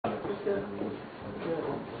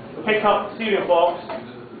Pick up cereal box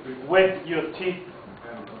with your teeth,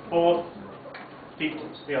 both feet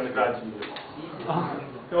stay on the ground.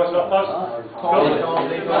 Who wants to go first?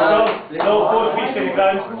 No, both feet stay on the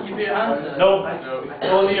ground. No,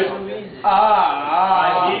 only your...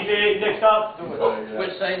 Easy, next up.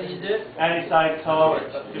 Which side do you do? Any side, top,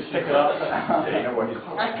 just pick it up. I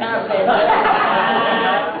can't say that.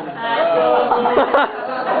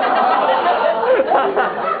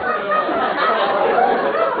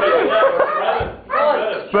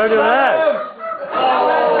 Spread your legs.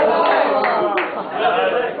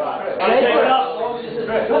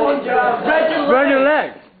 Spread your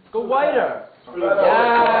legs. Go wider.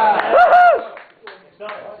 Yeah.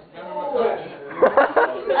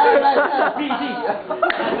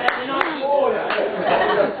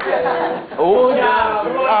 Oh yeah.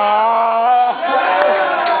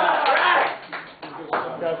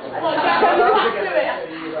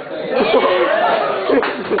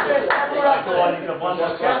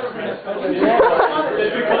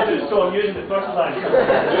 Just because it's so I'm using the first line.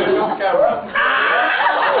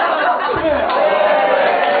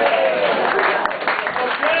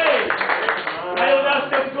 Anyone else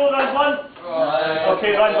get to go round one?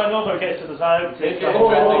 Okay, round one over gets to the side. Take it.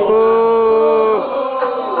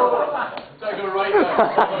 Right now.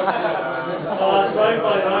 Round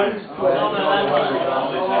by round.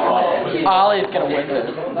 Ollie's gonna win this.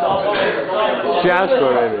 Chance go,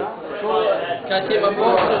 maybe. Can I take my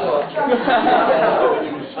boxers off?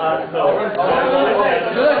 No.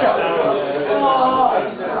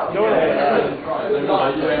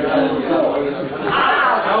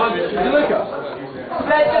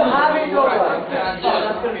 Let them have it over.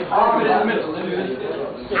 That's going to be hard.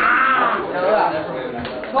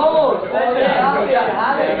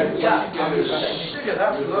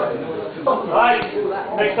 Right,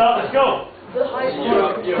 next up, let's go.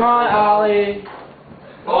 Come on, Ollie.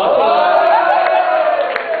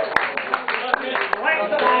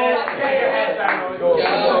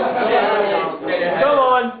 Come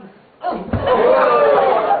on.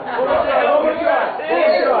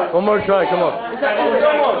 One more try, come on.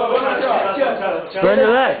 Spread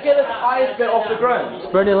your legs. Get the highest bit off the ground.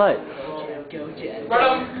 Spread your legs.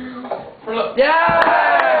 Yeah!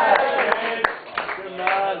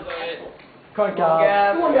 Come on, Gav.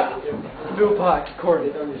 Blue pack,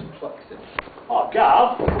 Corey. Oh,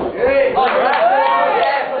 Gav. Hey!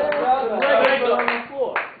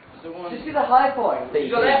 Just see the high point.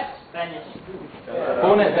 You got it?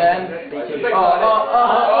 Own it then.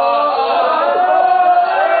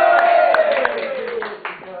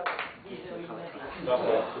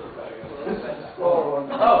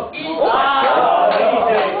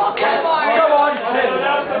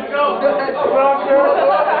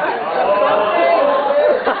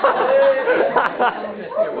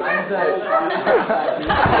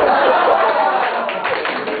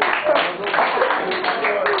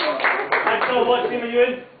 What team are you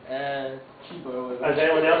in? Is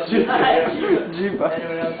anyone else? Jeepa.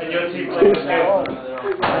 And your team playing the game?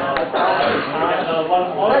 One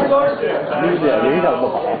more. 理想不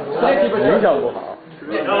好，理想不好。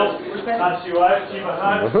 No, that's you out, keep a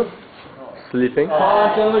hand. Sleeping. Come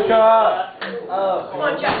on, Gianluca. Come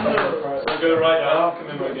on, Jack. We'll go right now. Come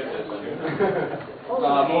in when we get this.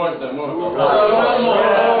 More. Just do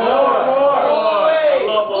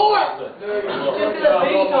the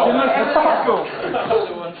big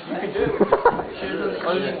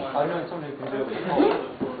one. I know somebody who can do it.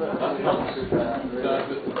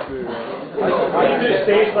 I can do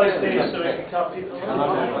stage by stage so we can cut people.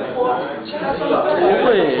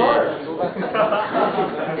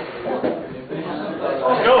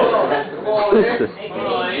 Go!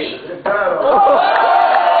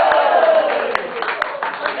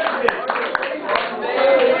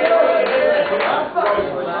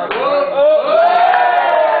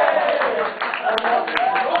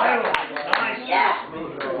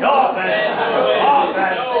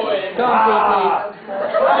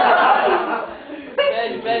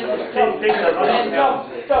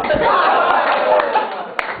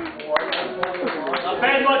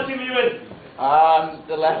 Ben, what team are you in?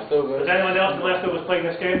 The leftovers. Is anyone else the leftovers playing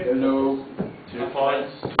this game? No. 2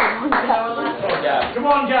 points. Come on, Jack. Come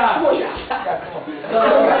on, Gav!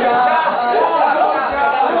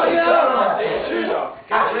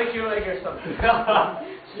 Break your leg or something.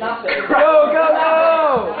 Snap it. Go!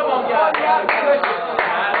 Come on, Jack. Gav,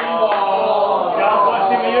 what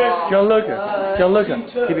team are you in? Gianluca,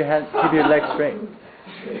 keep your legs straight.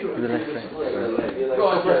 Keep your legs straight. Go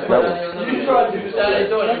on, Jack. You try to do that.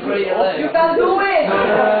 You can do it.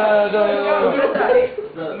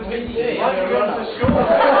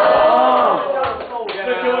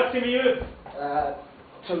 What team team are you?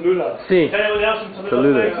 Tallulah. Is anyone else from Tallulah.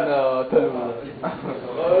 Tallulah? No, Tallulah.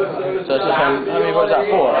 So just how many was that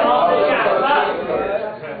for?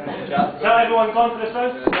 Is that everyone gone for this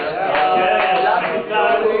round? Yeah.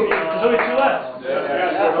 There's only 2 left.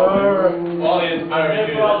 All he is married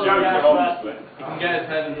to is a joke, obviously. He can get his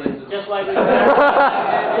head in places. Just like we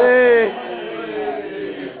Hey.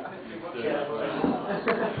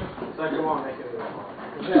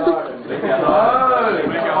 Make it harder.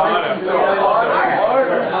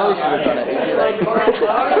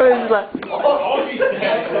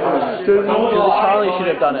 Charlie should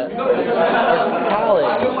have done it. Charlie should have done it. Charlie.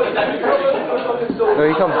 No,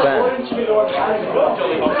 he comes back.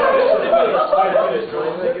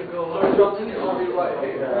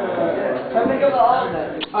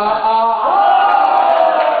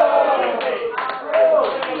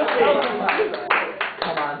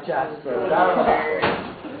 Come on, Jasper.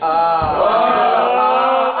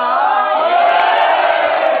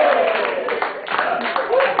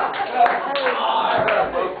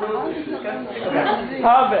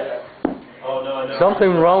 Have it. Oh, no, no.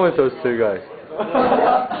 Something wrong with those 2 guys.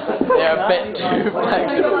 They're a bit too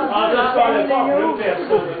flexible. I'll just find a top room there.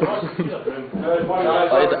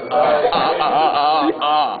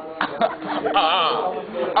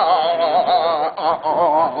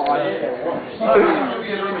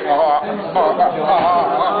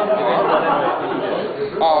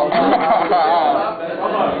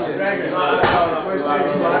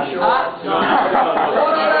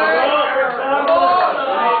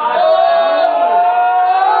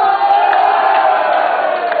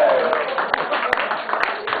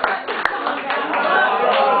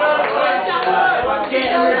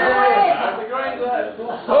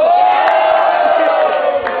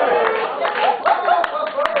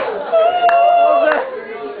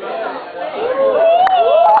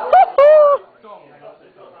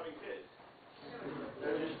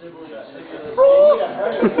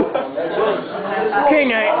 King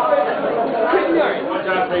night.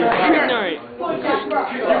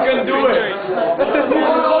 You can do it.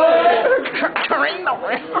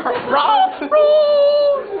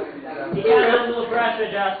 You can't handle the pressure,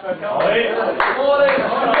 Jasper. Come on. What the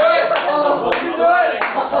hell?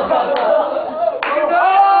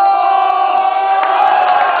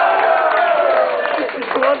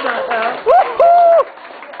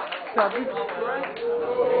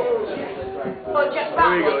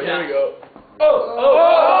 Here we go.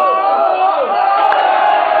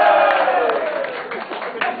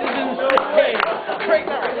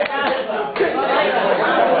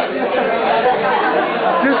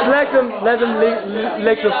 Just let them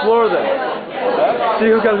lick the floor then. See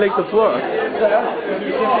who can lick the floor.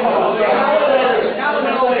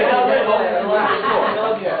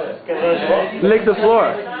 Lick the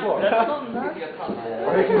floor.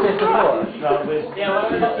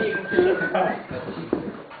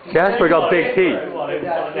 Jasper got big teeth.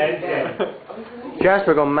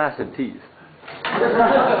 Jasper got massive teeth.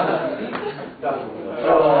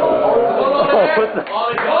 What the?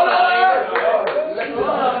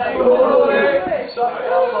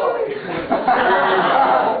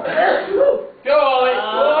 Go, Ollie!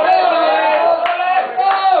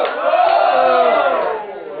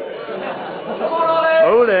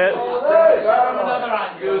 Hold it.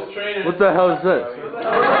 What the hell is this?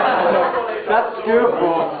 That's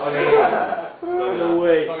beautiful. No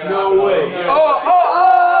way. No way.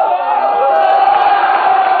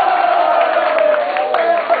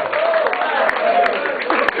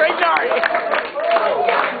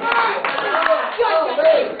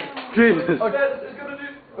 Jesus. No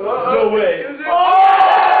way.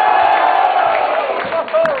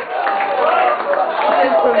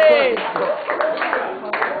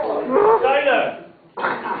 Tyler!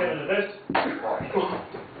 Get rid of this.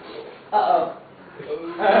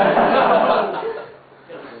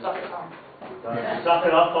 Suck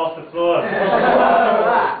it up off the floor.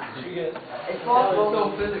 It's possible. So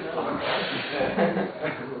physical.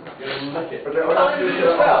 Oh,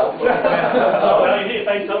 well, you need to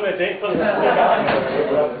find something to take for this.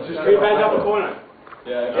 Just keep your hands up the corner.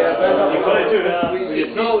 Yeah, You've got to do that.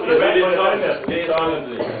 You're ready to talk this.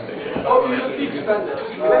 Oh, you don't need to spend it.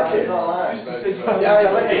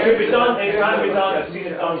 It could be done, it can be done, I've seen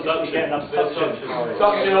it done, so you get enough suction.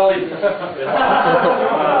 Suction, Ollie.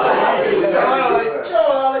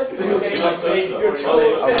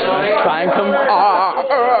 Try and come.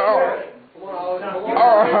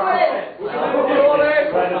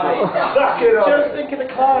 Just think of the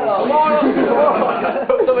car now. Come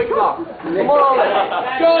on, don't make it laugh. Come on, Ollie.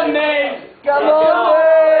 Go on, Nate. Come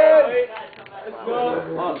on, Nate.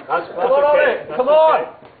 Come on, Ollie. Come on.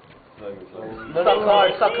 Suck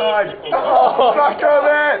hard, suck hard. Oh, suck on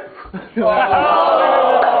it!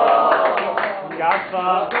 Jasper.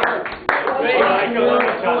 Right, go on,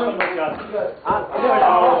 Jasper.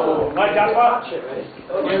 Right, Jasper.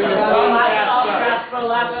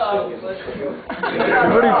 You've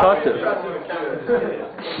already touched it.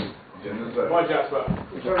 Right, Jasper.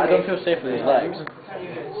 I don't feel safe with his legs.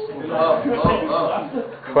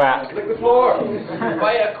 Crap. Lick the floor.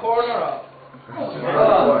 By a corner up.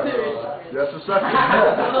 Yes, a second.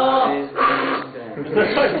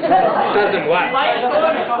 Doesn't whack. By a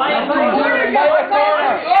corner.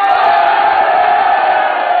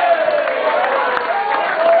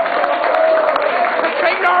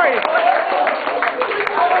 Take Norris.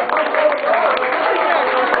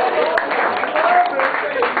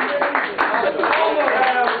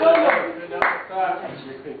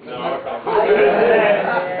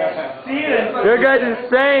 Your guy's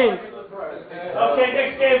insane. Okay,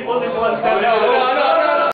 next game, 1-1.